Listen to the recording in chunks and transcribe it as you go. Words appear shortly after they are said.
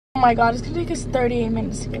my god, it's gonna take us 38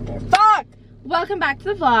 minutes to get there. Fuck! Welcome back to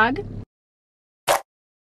the vlog.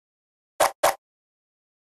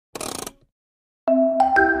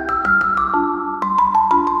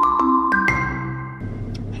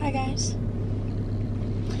 Hi guys.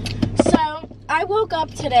 So, I woke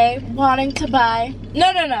up today wanting to buy...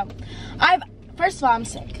 No. First of all, I'm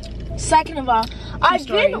sick. Second of all, I've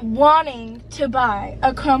been wanting to buy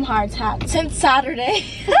a Chrome Hearts hat since Saturday.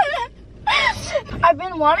 I've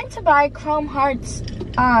been wanting to buy Chrome Hearts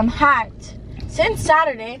hat since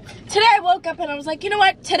Saturday. Today I woke up and I was like, you know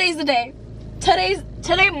what? Today's the day.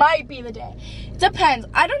 Today might be the day. It depends.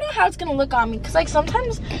 I don't know how it's gonna look on me because like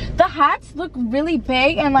sometimes the hats look really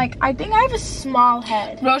big and like I think I have a small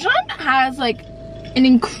head. Rojan has like an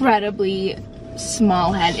incredibly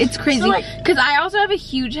small head. It's crazy because I also have a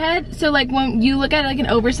huge head, so like when you look at like an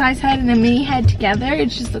oversized head and a mini head together, it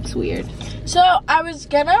just looks weird. So I was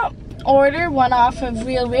gonna order one off of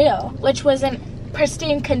Real, which was in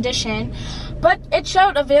pristine condition, but it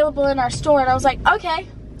showed available in our store and I was like, okay,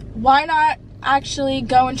 why not actually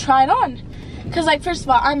go and try it on? Because like first of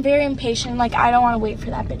all, I'm very impatient, like I don't want to wait for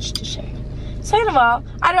that bitch to shave. Second of all,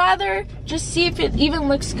 I'd rather just see if it even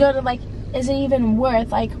looks good and like is it even worth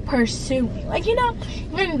like pursuing, like, you know,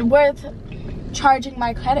 even worth charging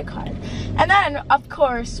my credit card. And then of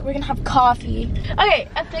course we're gonna have coffee. Okay,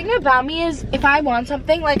 a thing about me is if I want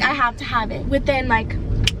something, like I have to have it within like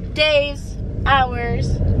days,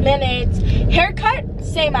 hours, minutes. Haircut,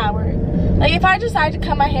 same hour. Like if I decide to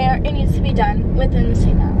cut my hair, it needs to be done within the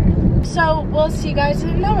same hour. So we'll see you guys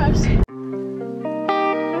in Melrose.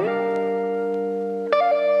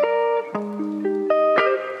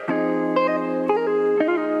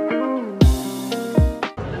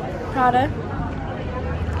 Prada,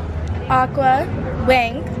 Aqua,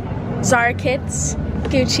 Wang, Zara Kids,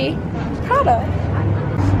 Gucci, Prada.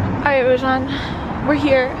 Alright, Rojan, we're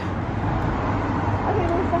here. Okay,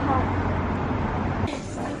 where's the hat?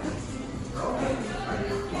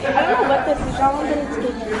 I don't know what this is, y'all, but it's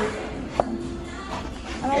good.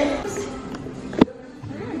 Oh,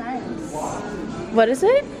 nice. What is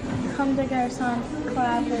it? Come to Garçon,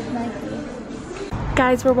 collab with Nike.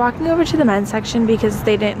 Guys, we're walking over to the men's section because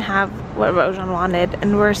they didn't have what Rojan wanted,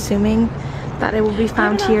 and we're assuming that it will be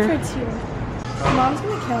found here. Mom's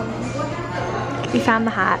gonna kill me. We found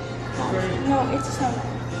the hat. No, it's so nice.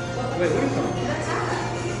 Wait, what are you talking about?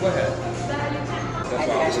 Go ahead. I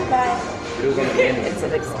think I should buy it. It's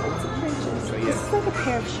an expensive purchase. So, yeah. This is like a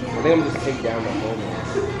pair of shoes. I think I'm gonna just take down the whole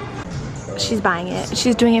one. She's buying it.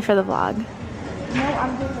 She's doing it for the vlog. No,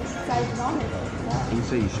 I'm doing the size on it. You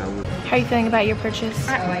say you showered. How are you feeling about your purchase?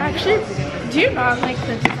 Actually, do you not like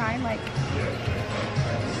the design? Like,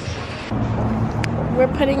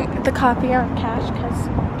 we're putting the coffee on cash because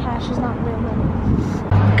cash is not real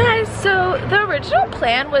money. Guys, so the original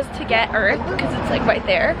plan was to get Earth because it's like right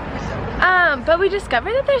there. But we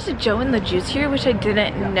discovered that there's a Joe and the Juice here, which I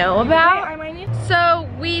didn't know about. Wait, I might need. So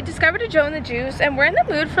we discovered a Joe and the Juice, and we're in the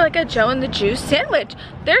mood for like a Joe and the Juice sandwich.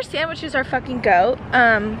 Their sandwiches are fucking goat.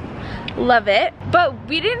 Love it. But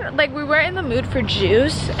we didn't, like, we weren't in the mood for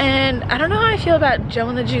juice, and I don't know how I feel about Joe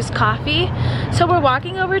and the Juice coffee. So we're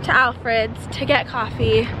walking over to Alfred's to get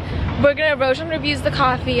coffee. We're gonna Rojan Reviews the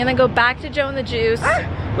coffee and then go back to Joe and the Juice.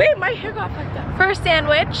 Wait, my hair got fucked up. For a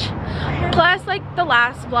sandwich. Plus, like the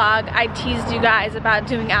last vlog, I teased you guys about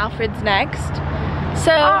doing Alfred's next.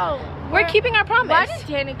 So we're keeping our promise. Why did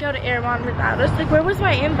Danny go to Air One without us? Like, where was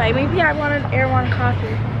my invite? Maybe I wanted Air One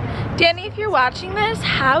coffee. Danny, if you're watching this,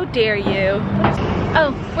 how dare you?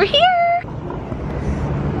 Oh, we're here!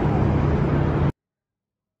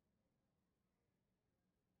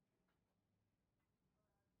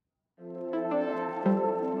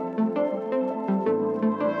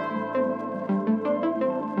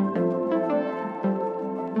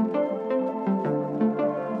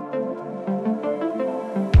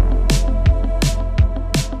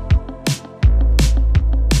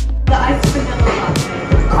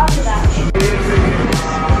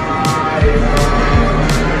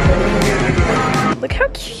 Look how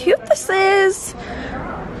cute this is.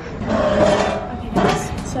 Okay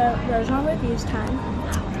guys, so Rojan Reviews time.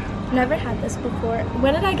 Never had this before.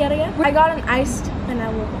 What did I get again? I got an iced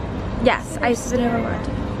vanilla. Yes, iced vanilla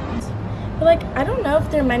latte. But like, I don't know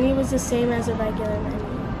if their menu was the same as a regular menu.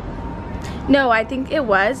 No, I think it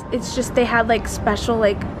was. It's just they had like special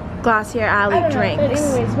like Glossier Alley drinks. But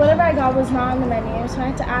anyways, whatever I got was not on the menu, so I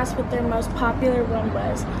had to ask what their most popular one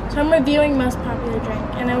was. So I'm reviewing most popular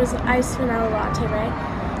drink, and it was iced vanilla latte, right?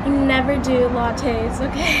 You never do lattes,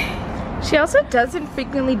 okay? She also doesn't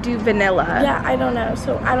frequently do vanilla. Yeah, I don't know,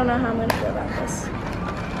 so I don't know how I'm gonna feel about this.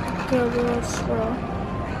 Go, little swirl.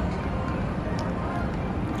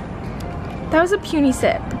 That was a puny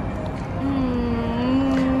sip.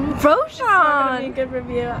 Rojan! It's not gonna be a good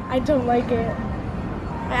review. I don't like it.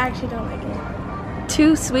 I actually don't like it.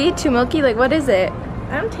 Too sweet, too milky, like what is it?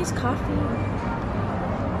 I don't taste coffee.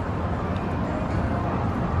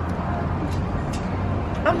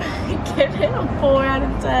 I'm gonna give it a 4 out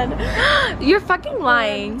of 10. You're fucking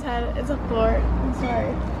lying. 4 out of 10. It's a 4. I'm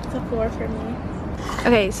sorry. It's a 4 for me.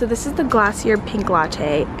 Okay, so this is the Glossier pink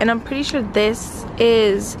latte, and I'm pretty sure this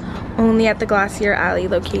is only at the Glossier Alley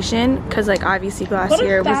location, because like obviously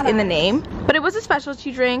Glossier was in the name. But it was a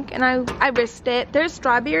specialty drink, and I risked it. There's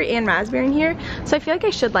strawberry and raspberry in here, so I feel like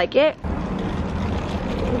I should like it.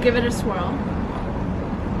 We'll give it a swirl.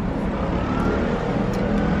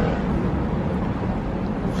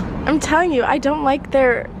 I'm telling you, I don't like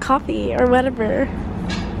their coffee or whatever.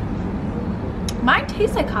 Mine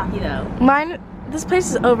tastes like coffee though. This place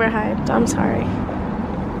is overhyped. I'm sorry.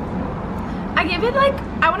 I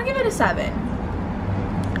want to give it a 7.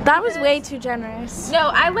 That was way too generous.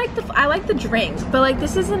 No, I like the drink, but like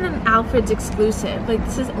this isn't an Alfred's exclusive. Like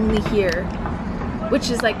this is only here, which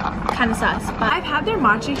is like kind of sus. But I've had their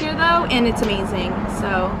matcha here though, and it's amazing.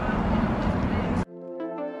 So.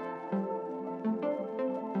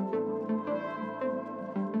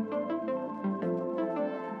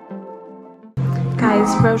 Guys,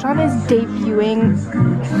 Rojan is debuting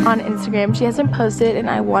on Instagram. She hasn't posted in,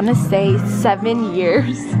 I want to say, 7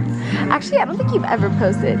 years. Actually, I don't think you've ever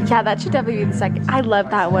posted. Yeah, that should definitely be the second. I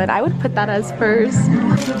love that one. I would put that as first.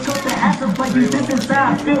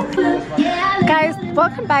 Guys,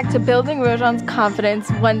 welcome back to building Rojan's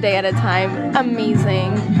confidence one day at a time.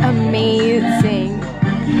 Amazing. Amazing.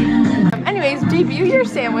 Anyways, debut your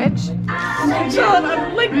sandwich. John,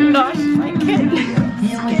 I'm like nauseous. I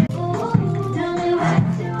can't.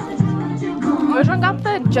 Rojan got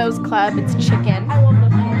the Joe's Club. It's chicken. I love the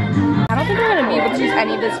pan. I don't think we're gonna be able to use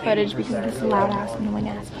any of this footage because of this loud ass annoying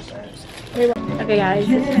ass. Okay guys,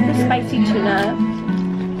 this is the spicy tuna.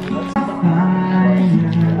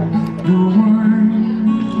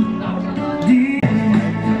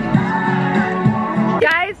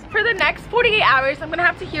 Guys, for the next 48 hours, I'm gonna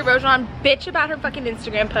have to hear Rojan bitch about her fucking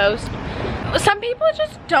Instagram post. Some people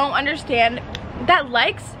just don't understand that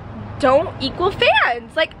likes don't equal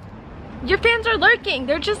fans. Like, your fans are lurking,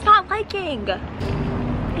 they're just not liking.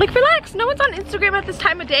 Like, relax, no one's on Instagram at this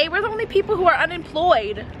time of day. We're the only people who are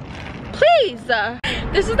unemployed. Please.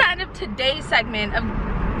 This is the end of today's segment of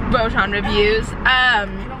Rojan Reviews.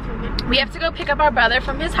 We have to go pick up our brother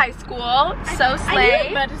from his high school. So slay. I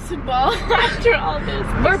need a medicine ball after all this.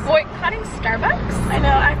 We're boycotting Starbucks. I know,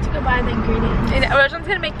 I have to go buy the ingredients. And Rojan's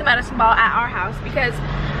gonna make the medicine ball at our house because,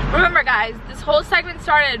 remember guys, this whole segment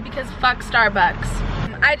started because fuck Starbucks.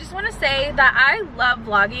 I just want to say that I love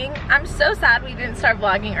vlogging. I'm so sad we didn't start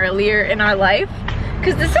vlogging earlier in our life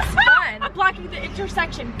because this is fun. I'm blocking the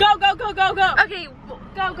intersection. Go, go, go, go, go. Okay,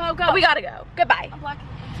 go, go, go. We gotta go. Goodbye. I'm blocking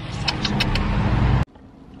the intersection.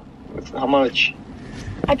 How much?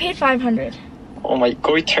 I paid 500. Oh my,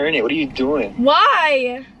 go return it. What are you doing?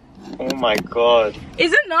 Why? Oh my god.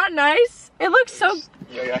 Is it not nice? It looks so...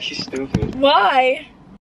 You're actually stupid. Why?